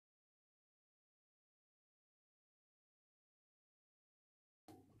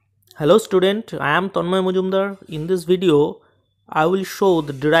Hello student, I am Tanmoy Majumder. In this video, I will show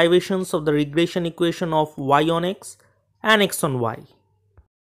the derivations of the regression equation of y on x and x on y.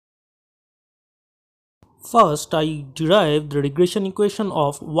 First, I derive the regression equation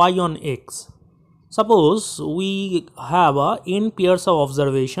of y on x. Suppose we have n pairs of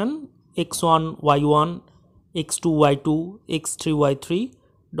observation x1, y1, x2, y2, x3, y3,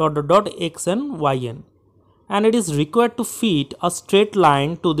 xn, yn, and it is required to fit a straight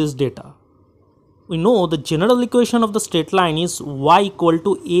line to this data. We know the general equation of the straight line is y equal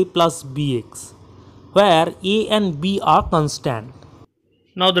to a plus bx, where a and b are constant.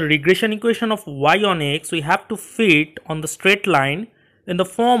 Now the regression equation of y on x we have to fit on the straight line in the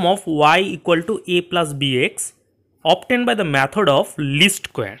form of y equal to a plus bx obtained by the method of least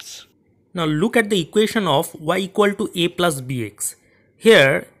squares. Now look at the equation of y equal to a plus bx.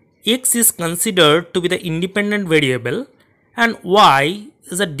 Here x is considered to be the independent variable and y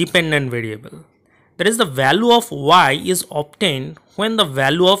is a dependent variable. That is, the value of y is obtained when the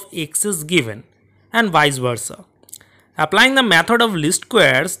value of x is given and vice versa. Applying the method of least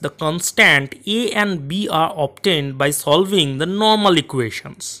squares, the constant a and b are obtained by solving the normal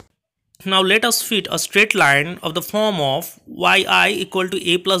equations. Now let us fit a straight line of the form of yi equal to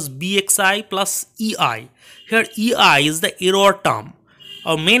a plus bxi plus ei. Here ei is the error term.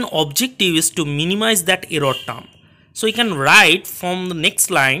 Our main objective is to minimize that error term. So we can write from the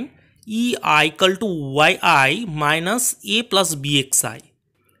next line ei equal to yi minus a plus bxi.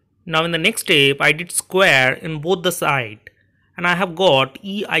 Now in the next step I did square in both the side and I have got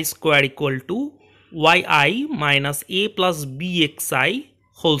ei square equal to yi minus a plus bxi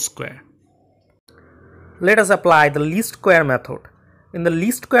whole square. Let us apply the least square method. In the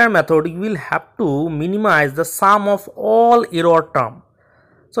least square method you will have to minimize the sum of all error term.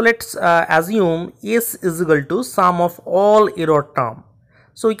 So let's assume s is equal to sum of all error term.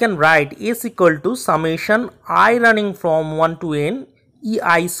 So we can write s equal to summation I running from 1 to n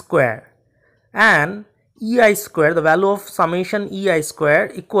ei square, and ei square, the value of summation ei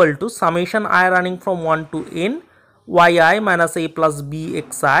square equal to summation I running from 1 to n yi minus a plus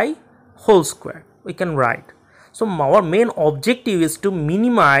bxi whole square we can write. So our main objective is to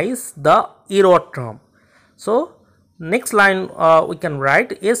minimize the error term. So next line we can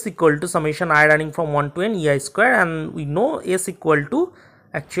write s equal to summation I running from 1 to n ei square, and we know s equal to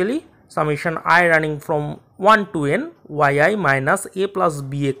actually summation I running from 1 to n yi minus a plus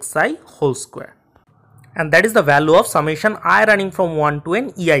bxi whole square, and that is the value of summation I running from 1 to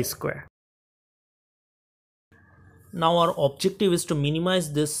n ei square. Now our objective is to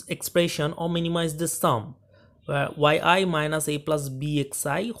minimize this expression or minimize this sum, where yi minus a plus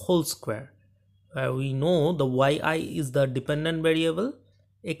bxi whole square, where we know the yi is the dependent variable,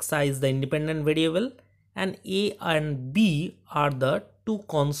 xi is the independent variable, and a and b are the two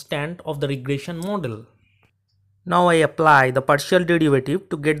constant of the regression model. Now I apply the partial derivative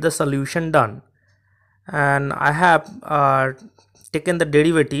to get the solution done, and I have taken the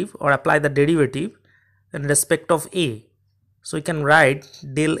derivative or apply the derivative in respect of a. So we can write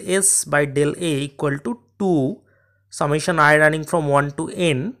del s by del a equal to 2 summation I running from 1 to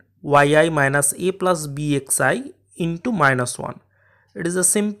n yi minus a plus bxi into minus 1. It is a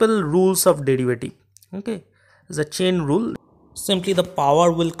simple rules of derivative. Okay, it's a chain rule. Simply the power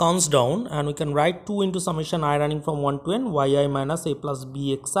will comes down and we can write 2 into summation I running from 1 to n yi minus a plus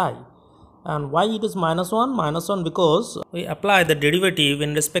bxi. And why it is minus 1? Minus 1 because we apply the derivative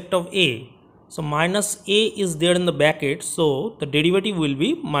in respect of a. So minus a is there in the bracket, so the derivative will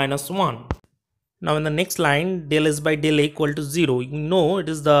be minus 1. Now in the next line, del s by del a equal to 0. You know it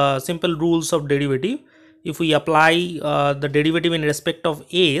is the simple rules of derivative. If we apply the derivative in respect of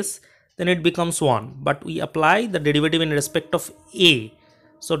a's, then it becomes 1, but we apply the derivative in respect of a,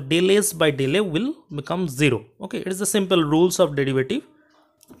 so del s by del a will become 0. Okay, it is the simple rules of derivative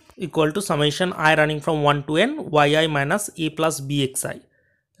equal to summation I running from 1 to n yi minus a plus bxi,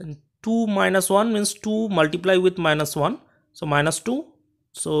 and 2 minus 1 means 2 multiply with minus 1, so minus 2,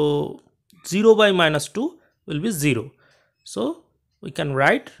 so 0 by minus 2 will be 0. So we can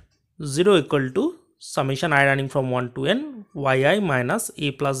write 0 equal to summation I running from 1 to n yi minus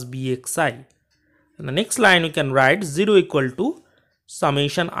a plus bxi. In the next line we can write 0 equal to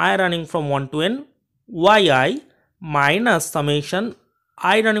summation I running from 1 to n yi minus summation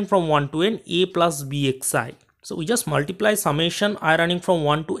I running from 1 to n a plus bxi. So we just multiply summation I running from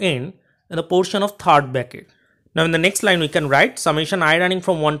 1 to n in the portion of third bracket. Now in the next line we can write summation I running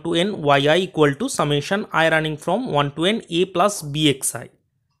from 1 to n yi equal to summation I running from 1 to n a plus bxi.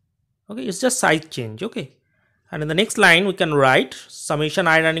 Okay, it's just size change. Okay, and in the next line we can write summation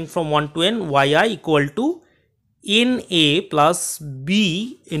I running from 1 to n yi equal to n a plus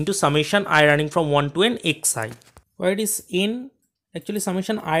b into summation I running from 1 to n xi. Where it is n, actually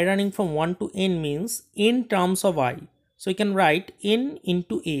summation I running from 1 to n means in terms of I. So you can write n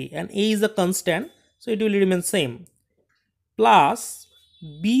into a, and a is a constant, so it will remain same, plus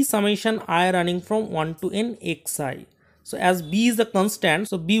b summation I running from 1 to n xi. So as b is a constant,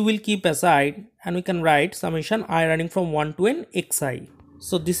 so b will keep aside and we can write summation I running from 1 to n xi.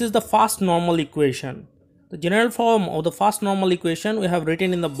 So this is the first normal equation. The general form of the first normal equation we have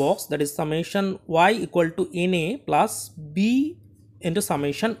written in the box, that is summation y equal to na plus b into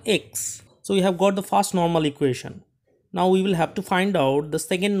summation x. So we have got the first normal equation. Now we will have to find out the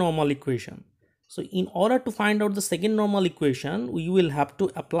second normal equation. So in order to find out the second normal equation, we will have to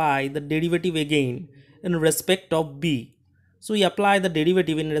apply the derivative again in respect of b. So we apply the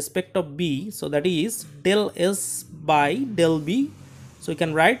derivative in respect of b, so that is del s by del b. So you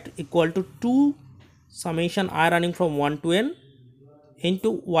can write equal to 2 summation I running from 1 to n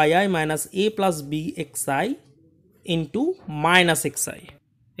into yi minus a plus b xi into minus xi.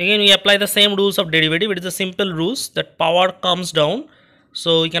 Again we apply the same rules of derivative. It is a simple rules that power comes down.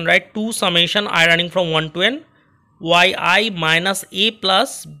 So you can write 2 summation I running from 1 to n yi minus a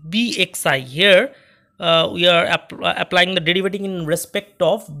plus b xi. Here we are applying the derivative in respect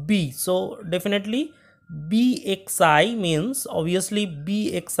of b. So definitely bxi means, obviously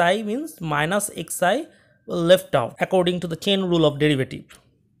bxi means minus xi left out according to the chain rule of derivative.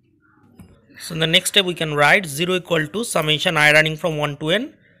 So in the next step we can write 0 equal to summation I running from 1 to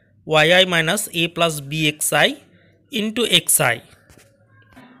n yi minus a plus bxi into xi.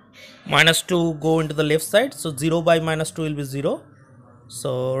 Minus 2 go into the left side, so 0 by minus 2 will be 0.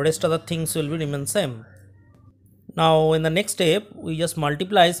 So rest of the things will be remain same. Now in the next step we just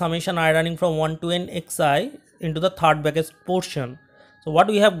multiply summation I running from 1 to n xi into the third bracket portion. So what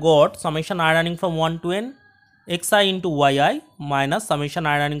we have got, summation I running from 1 to n xi into yi minus summation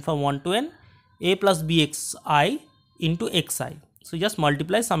I running from 1 to n a plus bxi into xi. So just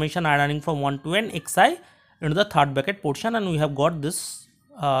multiply summation I running from 1 to n xi into the third bracket portion, and we have got this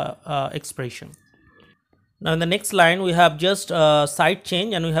expression. Now in the next line we have just side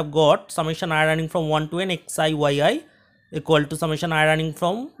change, and we have got summation I running from 1 to n xi yi equal to summation I running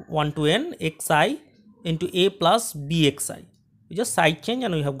from 1 to n xi into a plus bxi. We just side change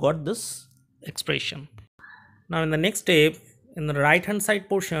and we have got this expression. Now in the next step, in the right hand side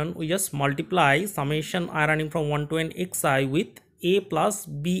portion we just multiply summation I running from 1 to n xi with a plus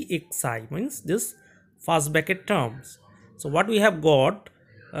bxi, means this first bracket terms. So what we have got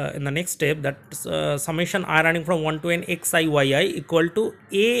in the next step, that summation I running from 1 to n xi yi equal to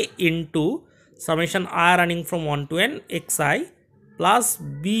a into summation I running from 1 to n xi plus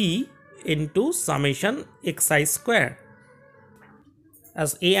b into summation xi square.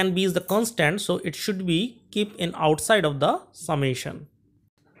 As a and b is the constant, so it should be keep in outside of the summation.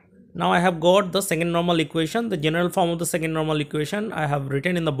 Now I have got the second normal equation. The general form of the second normal equation I have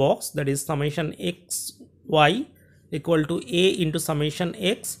written in the box, that is summation x y equal to a into summation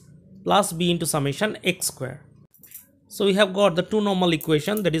x plus b into summation x square. So we have got the two normal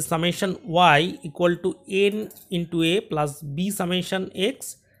equation, that is summation y equal to n into a plus b summation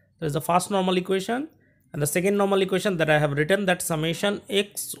x. That is the first normal equation. And the second normal equation that I have written, that summation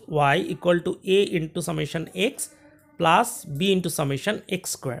x y equal to a into summation x plus b into summation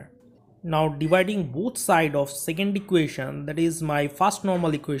x square. Now dividing both sides of second equation, that is my first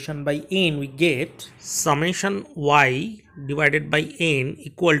normal equation, by n, we get summation y divided by n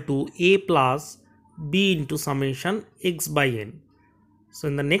equal to a plus b into summation x by n. So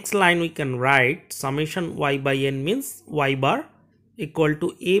in the next line we can write summation y by n means y bar equal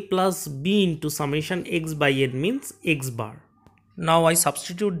to a plus b into summation x by n means x bar. Now I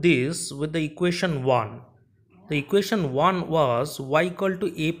substitute this with the equation 1. The equation 1 was y equal to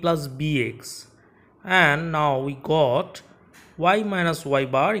a plus bx, and now we got y minus y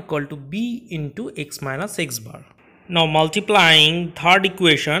bar equal to b into x minus x bar. Now multiplying third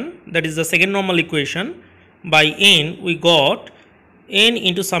equation, that is the second normal equation, by n, we got n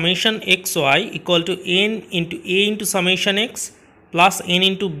into summation xy equal to n into a into summation x plus n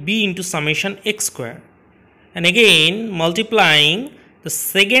into b into summation x square. And again multiplying the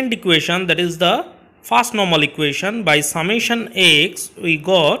second equation, that is the first normal equation, by summation x, we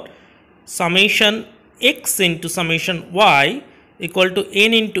got summation x into summation y equal to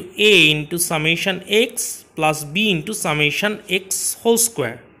n into a into summation x plus b into summation x whole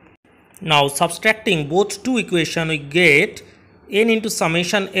square. Now subtracting both two equations, we get n into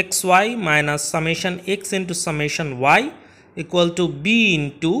summation xy minus summation x into summation y equal to b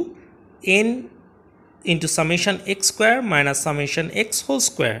into n into summation x square minus summation x whole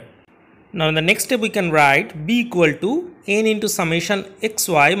square. Now in the next step we can write b equal to n into summation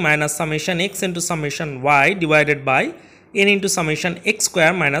xy minus summation x into summation y divided by n into summation x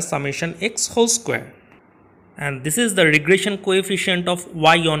square minus summation x whole square. And this is the regression coefficient of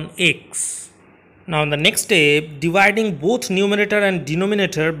y on x. Now in the next step, dividing both numerator and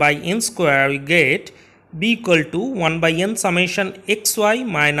denominator by n square, we get b equal to 1 by n summation xy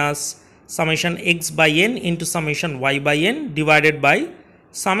minus summation x by n into summation y by n divided by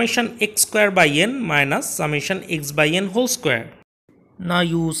summation x square by n minus summation x by n whole square. Now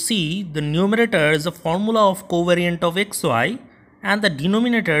you see the numerator is the formula of covariant of xy and the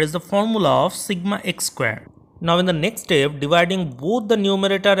denominator is the formula of sigma x square. Now in the next step, dividing both the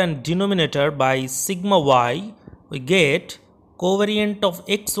numerator and denominator by sigma y, we get covariant of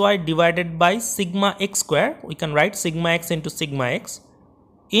xy divided by sigma x square. We can write sigma x into sigma x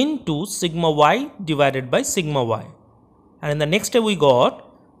into sigma y divided by sigma y. And in the next step we got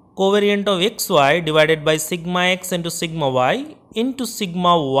covariant of xy divided by sigma x into sigma y into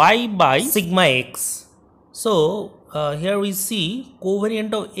sigma y by sigma x. So here we see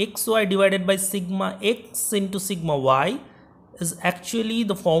covariant of xy divided by sigma x into sigma y is actually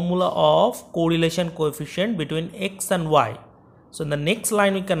the formula of correlation coefficient between x and y. So in the next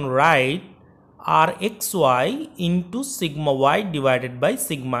line we can write rxy into sigma y divided by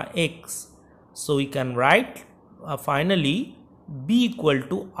sigma x. So we can write finally b equal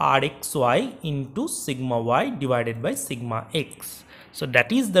to rxy into sigma y divided by sigma x. So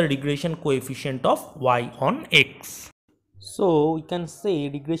that is the regression coefficient of y on x. So we can say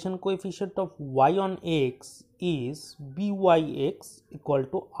regression coefficient of y on x is byx equal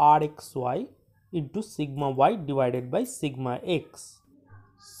to rxy into sigma y divided by sigma x.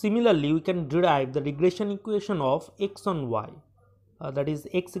 Similarly, we can derive the regression equation of x on y. That is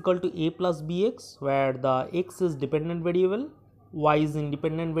x equal to a plus bx, where the x is dependent variable, y is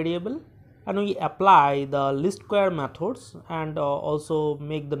independent variable, and we apply the least square methods and also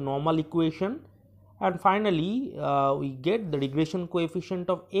make the normal equation, and finally we get the regression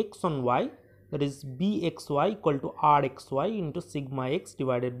coefficient of x on y, that is bxy equal to rxy into sigma x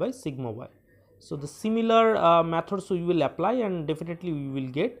divided by sigma y. So the similar methods we will apply and definitely we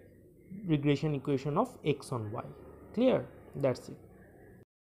will get regression equation of x on y. Clear? That's it.